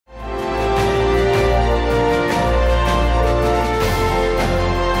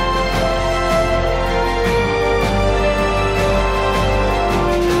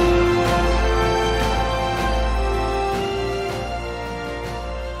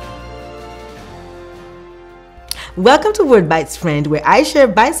Welcome to Word Bites, friend, where I share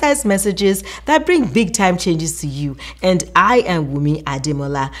bite-sized messages that bring big-time changes to you. And I am Wumi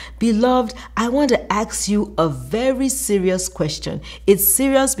Ademola. Beloved, I want to ask you a very serious question. It's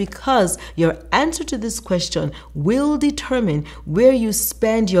serious because your answer to this question will determine where you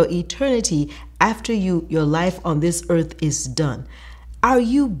spend your eternity after your life on this earth is done. Are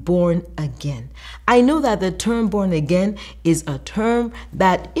you born again? I know that the term born again is a term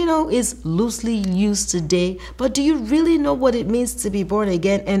that, is loosely used today, but do you really know what it means to be born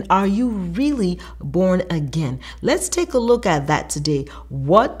again? And are you really born again? Let's take a look at that today.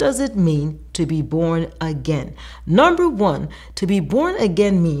 What does it mean to be born again? Number one, to be born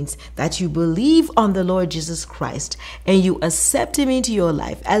again means that you believe on the Lord Jesus Christ and you accept him into your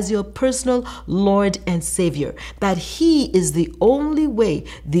life as your personal Lord and Savior, that he is the only way,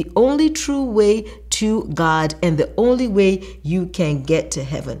 the only true way to God, and the only way you can get to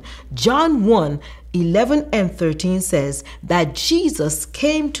heaven. John 1:11 and 13 says that Jesus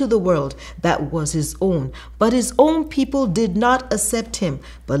came to the world that was his own, but his own people did not accept him.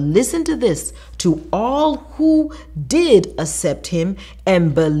 But listen to this: to all who did accept him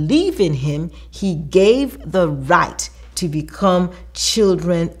and believe in him, he gave the right to become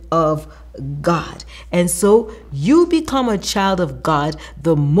children of God. And so you become a child of God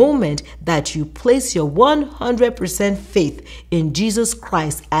the moment that you place your 100% faith in Jesus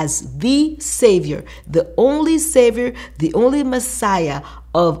Christ as the Savior, the only Messiah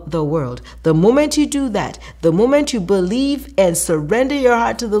of the world. The moment you do that, the moment you believe and surrender your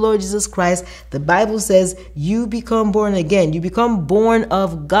heart to the Lord Jesus Christ, the Bible says you become born again. You become born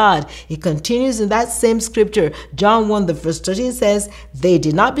of God. It continues in that same scripture. John 1, the verse 13 says, they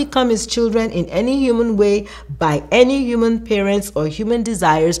did not become his children in any human way by any human parents or human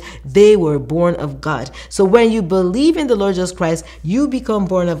desires. They were born of God. So when you believe in the Lord Jesus Christ, you become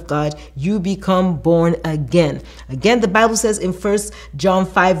born of God. You become born again. Again, the Bible says in 1 John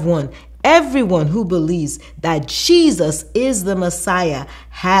 5:1, everyone who believes that Jesus is the Messiah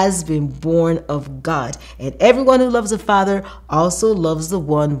has been born of God. And everyone who loves the Father also loves the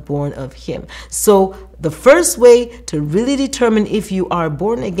one born of him. So the first way to really determine if you are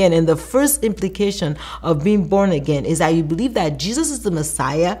born again, and the first implication of being born again, is that you believe that Jesus is the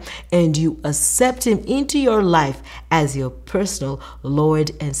Messiah and you accept him into your life as your personal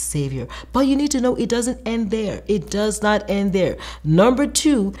Lord and Savior. But you need to know it doesn't end there. It does not end there. Number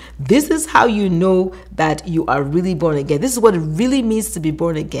two, this is how you know that you are really born again. This is what it really means to be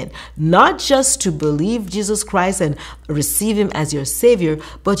born again. Not just to believe Jesus Christ and receive him as your Savior,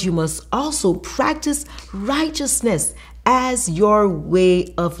 but you must also practice righteousness as your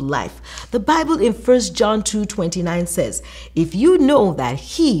way of life. The Bible in 1 John 2:29 says, if you know that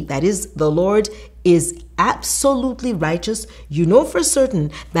he, that is the Lord, is absolutely righteous, you know for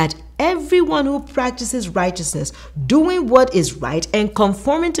certain that everyone who practices righteousness, doing what is right and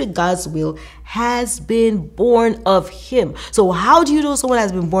conforming to God's will, has been born of him. So how do you know someone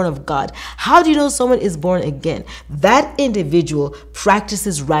has been born of God? How do you know someone is born again? That individual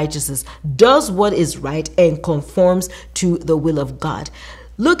practices righteousness, does what is right, and conforms to the will of God.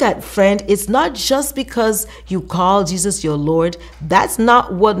 Look at, friend, it's not just because you call Jesus your Lord. That's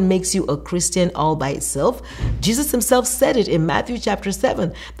not what makes you a Christian all by itself. Jesus himself said it in Matthew chapter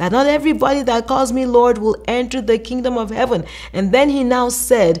 7, that not everybody that calls me Lord will enter the kingdom of heaven. And then he now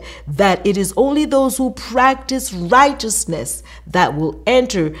said that it is only those who practice righteousness that will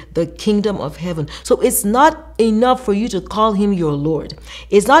enter the kingdom of heaven. So it's not enough for you to call him your Lord.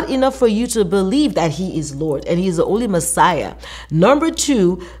 It's not enough for you to believe that he is Lord and he is the only Messiah. Number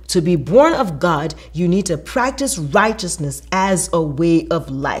two, to be born of God, you need to practice righteousness as a way of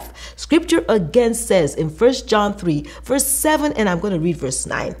life. Scripture again says in 1 John 3, verse 7, and I'm going to read verse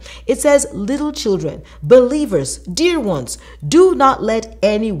 9. It says, little children, believers, dear ones, do not let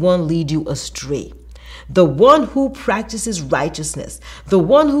anyone lead you astray. The one who practices righteousness, the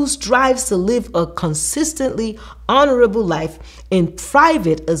one who strives to live a consistently honorable life in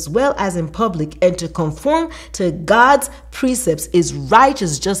private as well as in public, and to conform to God's precepts, is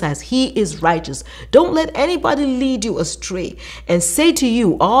righteous just as he is righteous. Don't let anybody lead you astray and say to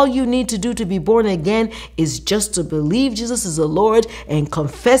you, all you need to do to be born again is just to believe Jesus is the Lord and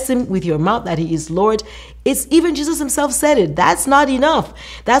confess him with your mouth that he is Lord. It's even Jesus himself said it. That's not enough.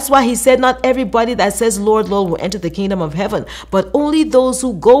 That's why he said not everybody that says Lord, Lord will enter the kingdom of heaven, but only those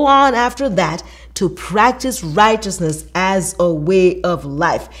who go on after that to practice righteousness as a way of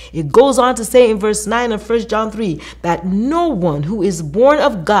life. It goes on to say in verse 9 of 1 John 3 that no one who is born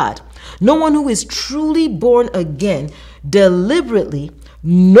of God, no one who is truly born again, deliberately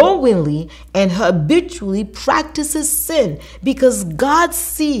knowingly and habitually practices sin, because God's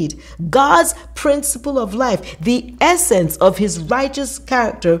seed, God's principle of life, the essence of his righteous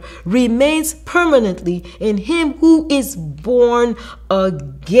character remains permanently in him who is born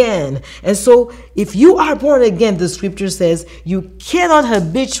again. And so if you are born again, the scripture says you cannot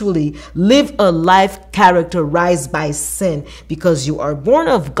habitually live a life characterized by sin, because you are born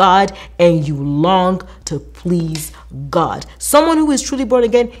of God and you long to please God. Someone who is truly born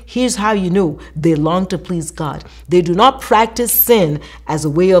again, here's how you know they long to please God. They do not practice sin as a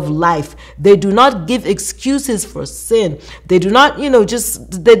way of life. They do not give excuses for sin. They do not,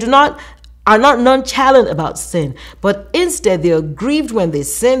 are not nonchalant about sin, but instead they are grieved when they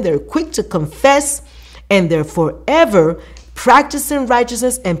sin. They're quick to confess, and they're forever practicing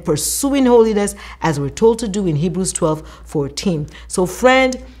righteousness and pursuing holiness, as we're told to do in Hebrews 12:14. So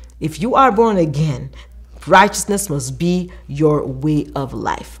friend, if you are born again, righteousness must be your way of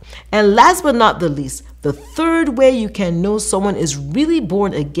life. And last but not the least, the third way you can know someone is really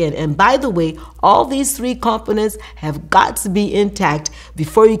born again. And by the way, all these three components have got to be intact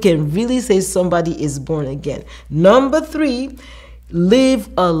before you can really say somebody is born again. Number 3, live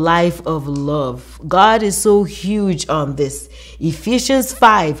a life of love. God is so huge on this. Ephesians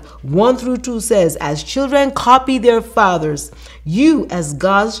 5:1-2 says, as children copy their fathers, you as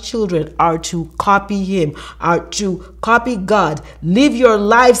God's children are to copy him, are to copy God. Live your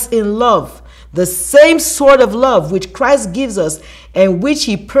lives in love, the same sort of love which Christ gives us and which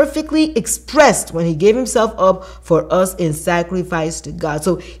he perfectly expressed when he gave himself up for us in sacrifice to God.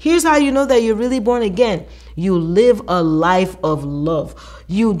 So here's how you know that you're really born again. You live a life of love.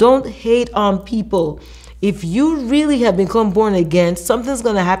 You don't hate on people. If you really have become born again, something's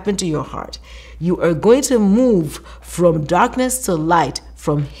going to happen to your heart. You are going to move from darkness to light,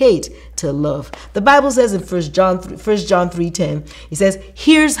 from hate to love. The Bible says in 1 John 3:10, it says,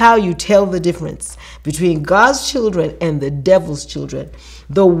 here's how you tell the difference between God's children and the devil's children.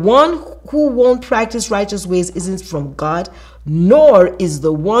 The one who won't practice righteous ways isn't from God, nor is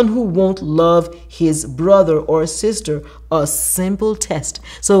the one who won't love his brother or sister. A simple test.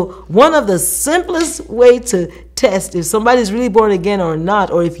 So one of the simplest way to test if somebody is really born again or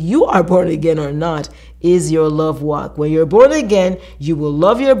not, or if you are born again or not, is your love walk. When you're born again, you will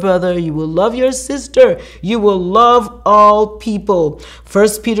love your brother, you will love your sister, you will love all people.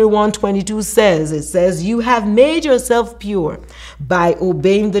 1 Peter 1:22 says, you have made yourself pure by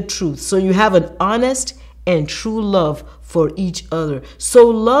obeying the truth. So you have an honest and true love for each other. So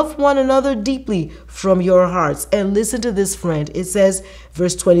love one another deeply from your hearts. And listen to this, friend. It says,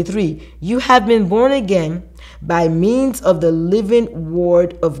 verse 23, you have been born again by means of the living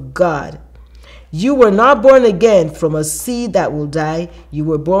word of God. You were not born again from a seed that will die. You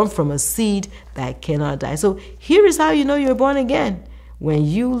were born from a seed that cannot die. So here is how you know you're born again. When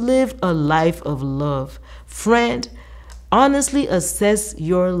you live a life of love. Friend, honestly assess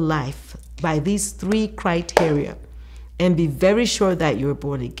your life by these 3 criteria and be very sure that you're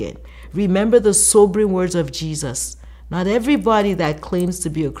born again. Remember the sobering words of Jesus. Not everybody that claims to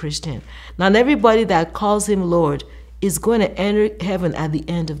be a Christian, not everybody that calls him Lord is going to enter heaven at the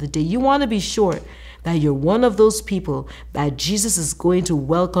end of the day. You want to be sure that you're one of those people that Jesus is going to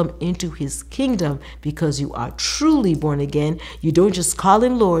welcome into his kingdom because you are truly born again. You don't just call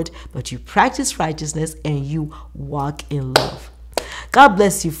him Lord, but you practice righteousness and you walk in love. God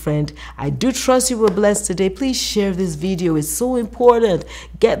bless you, friend. I do trust you were blessed today. Please share this video. It's so important.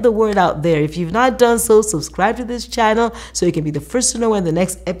 Get the word out there. If you've not done so, subscribe to this channel so you can be the first to know when the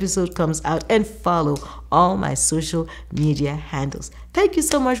next episode comes out, and follow all my social media handles. Thank you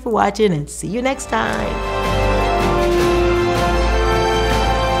so much for watching, and see you next time.